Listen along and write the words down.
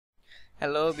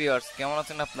Hello viewers, কেমন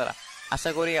আছেন আপনারা?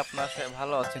 আশা করি আপনারা সবাই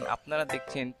ভালো আছেন। আপনারা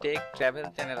দেখছেন টেক ট্রাভেল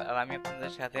চ্যানেল আর আমি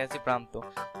আপনাদের সাথে আছি প্রান্ত।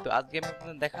 তো আজকে আমি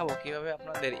আপনাদের দেখাবো কিভাবে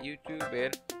আপনাদের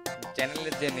ইউটিউবের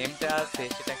চ্যানেলের যে নেমটা আছে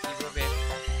সেটা কিভাবে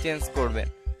চেঞ্জ করবেন।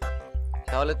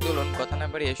 তাহলে চলুন কথা না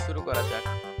বাড়িয়ে শুরু করা যাক।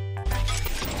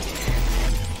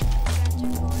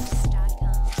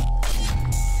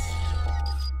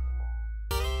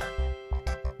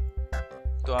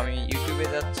 তো আমি ইউটিউবে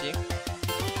যাচ্ছি।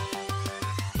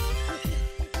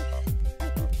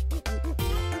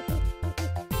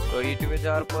 তো ইউটিউবে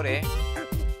যাওয়ার পরে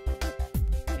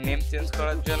নেম চেঞ্জ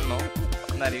করার জন্য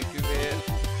আপনার ইউটিউবে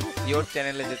ইয়োর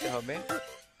চ্যানেলে যেতে হবে।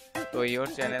 তো ইয়োর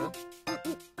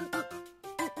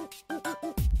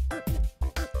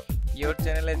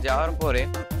চ্যানেলে যাওয়ার পরে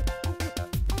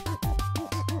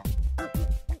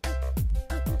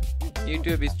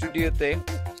ইউটিউব স্টুডিওতে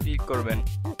ক্লিক করবেন।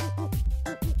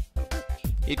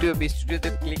 ইউটিউব স্টুডিওতে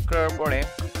ক্লিক করার পরে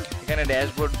এখানে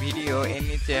ড্যাশবোর্ড ভিডিও এর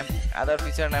নিচে আদার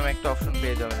ফিচার নামে একটা অপশন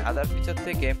পেয়ে যাবেন। আদার ফিচার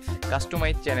থেকে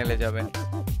কাস্টমাইজ চ্যানেলে যাবেন।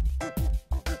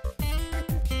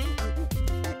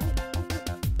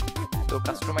 তো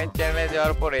কাস্টমাইজ চ্যানেলে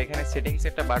যাওয়ার পরে এখানে সেটিংস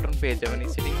একটা বাটন পেয়ে যাবেন। এই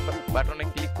সেটিং বাটনে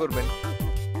ক্লিক করবেন।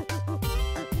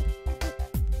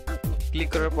 ক্লিক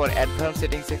করার পর অ্যাডভান্স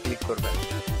সেটিংসে ক্লিক করবেন।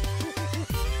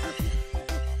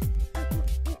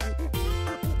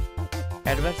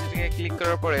 অ্যাডভান্স সেটিংয়ে ক্লিক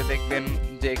করার পরে দেখবেন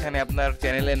যে এখানে আপনার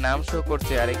চ্যানেলের নাম শো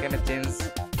করছে আর এখানে চেঞ্জ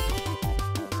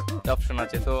অপশন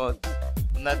আছে। তো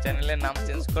আপনার চ্যানেলের নাম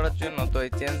চেঞ্জ করার জন্য তো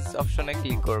এই চেঞ্জ অপশনে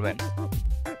ক্লিক করবেন।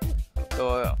 তো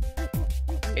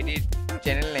এডিট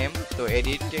চ্যানেল নেম, তো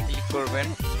এডিটে ক্লিক করবেন।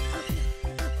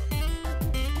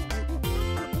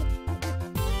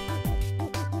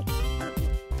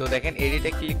 তো দেখেন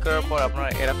এডিটে ক্লিক করার পর আপনারা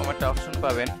এরকম একটা অপশন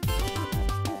পাবেন।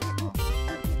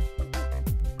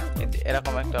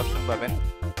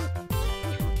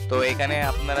 তো এখানে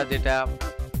আপনারা যেটা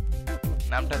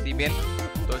নামটা দিবেন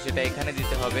তো সেটা এখানে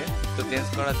দিতে হবে তো চেঞ্জ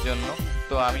করার জন্য।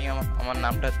 তো আমি আমার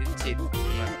নামটা দিচ্ছি।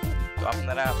 তো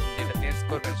আপনারা যেটা চেঞ্জ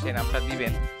করবেন সেই নামটা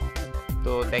দিবেন।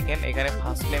 তো দেখেন এখানে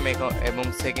ফার্স্ট নেম এবং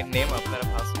সেকেন্ড নেম, আপনারা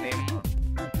ফার্স্ট নেম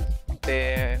তে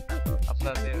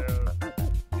আপনাদের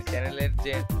চ্যানেলের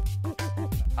যে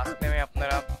ফার্স্ট নেমে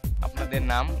আপনারা আপনাদের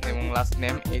নাম এবং লাস্ট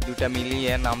নেম এই দুটা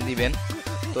মিলিয়ে নাম দিবেন।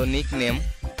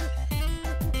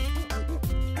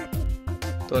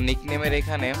 তো নিকনেমের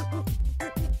এখানে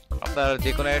আপনারা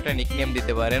যে কোনো একটা নিকনেম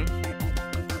দিতে পারেন।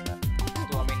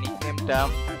 তো আমি নিকনেমটা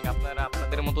আপনারা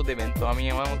আপনাদের মতো দেবেন। তো আমি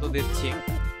আমার মতো দিচ্ছি।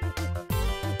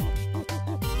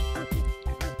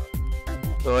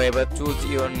 তো এবার চুজ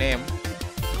ইওর নেম।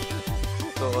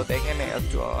 তো দেখেন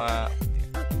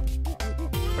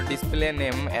ডিসপ্লে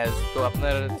নেম অ্যাজ, তো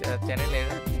আপনার চ্যানেলের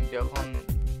যখন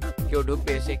কেউ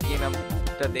ঢুকবে সে কি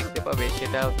নামটা দেখতে পাবে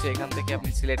সেটা হচ্ছে এখান থেকে আপনি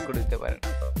সিলেক্ট করে দিতে পারেন।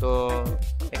 তো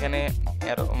এখানে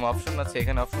অপশন আছে,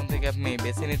 এখানে অপশন থেকে আপনি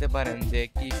বেছে নিতে পারেন যে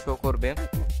কি শো করবে।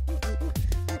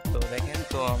 তো দেখেন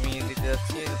তো আমি দিতে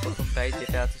যাচ্ছি প্রথমটাই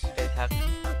যেটা আছে সেটাই থাক।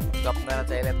 তো আপনারা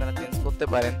চাইলে আপনারা চেঞ্জ করতে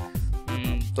পারেন।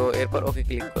 তো এরপর ওকে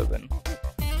ক্লিক করবেন।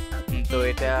 তো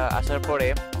এটা আসার পরে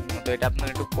তো এটা আপনারা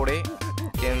একটু পরে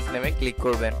চেঞ্জ নেমে ক্লিক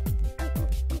করবেন।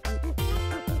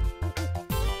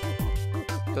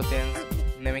 তো চেঞ্জ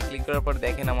নেমে ক্লিক করার পর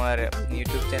দেখেন আমার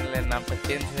ইউটিউব চ্যানেলের নামটা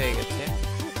চেঞ্জ হয়ে গেছে।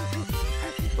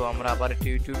 তো আমরা আবার একটু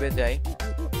ইউটিউবে যাই।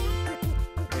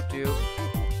 ইউটিউব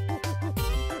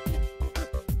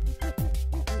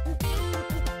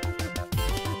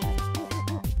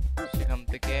সেখান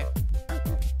থেকে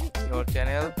ইওর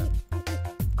চ্যানেল,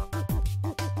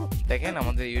 দেখেন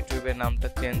আমাদের ইউটিউবের নামটা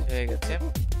চেঞ্জ হয়ে গেছে।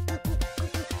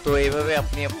 তো এইভাবে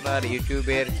আপনি আপনার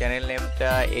ইউটিউবের চ্যানেল নেমটা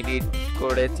এডিট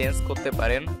করে চেঞ্জ করতে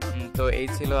পারেন। তো এই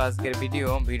ছিল আজকের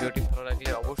ভিডিওটি ভালো লাগলে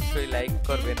অবশ্যই লাইক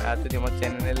করবেন। আর যদি আমার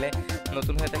চ্যানেলে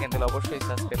নতুন হয়ে থাকেন তাহলে অবশ্যই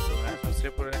সাবস্ক্রাইব করবেন।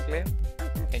 সাবস্ক্রাইব করে রাখলে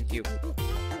থ্যাংক ইউ।